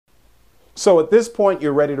So at this point,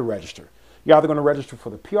 you're ready to register. You're either going to register for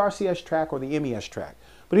the PRCS track or the MES track.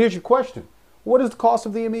 But here's your question. What is the cost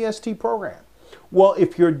of the MEST program? Well,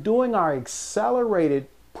 if you're doing our accelerated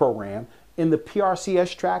program in the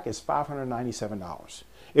PRCS track, it's $597.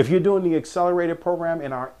 If you're doing the accelerated program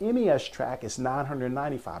in our MES track, it's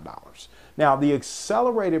 $995. Now, the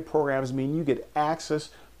accelerated programs mean you get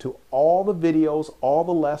access to all the videos, all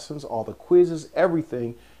the lessons, all the quizzes,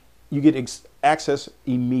 everything. You get access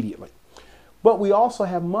immediately. But we also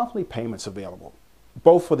have monthly payments available.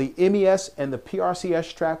 Both for the MES and the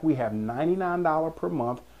PRCS track, we have $99 per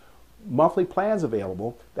month monthly plans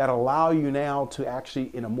available that allow you now to actually,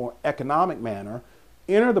 in a more economic manner,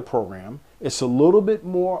 enter the program. It's a little bit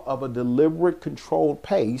more of a deliberate, controlled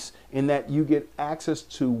pace in that you get access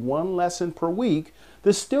to one lesson per week.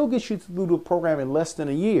 This still gets you through the program in less than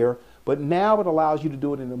a year, but now it allows you to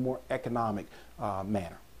do it in a more economic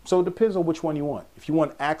manner. So it depends on which one you want. If you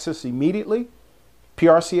want access immediately,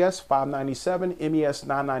 PRCS $597, MES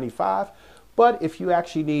 $995. But if you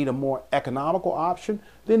actually need a more economical option,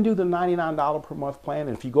 then do the $99 per month plan.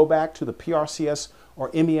 And if you go back to the PRCS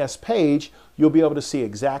or MES page, you'll be able to see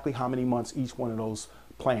exactly how many months each one of those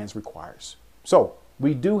plans requires. So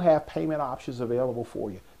we do have payment options available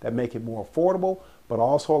for you that make it more affordable, but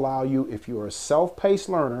also allow you, if you're a self-paced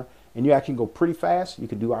learner and you actually go pretty fast, you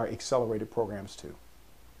can do our accelerated programs too.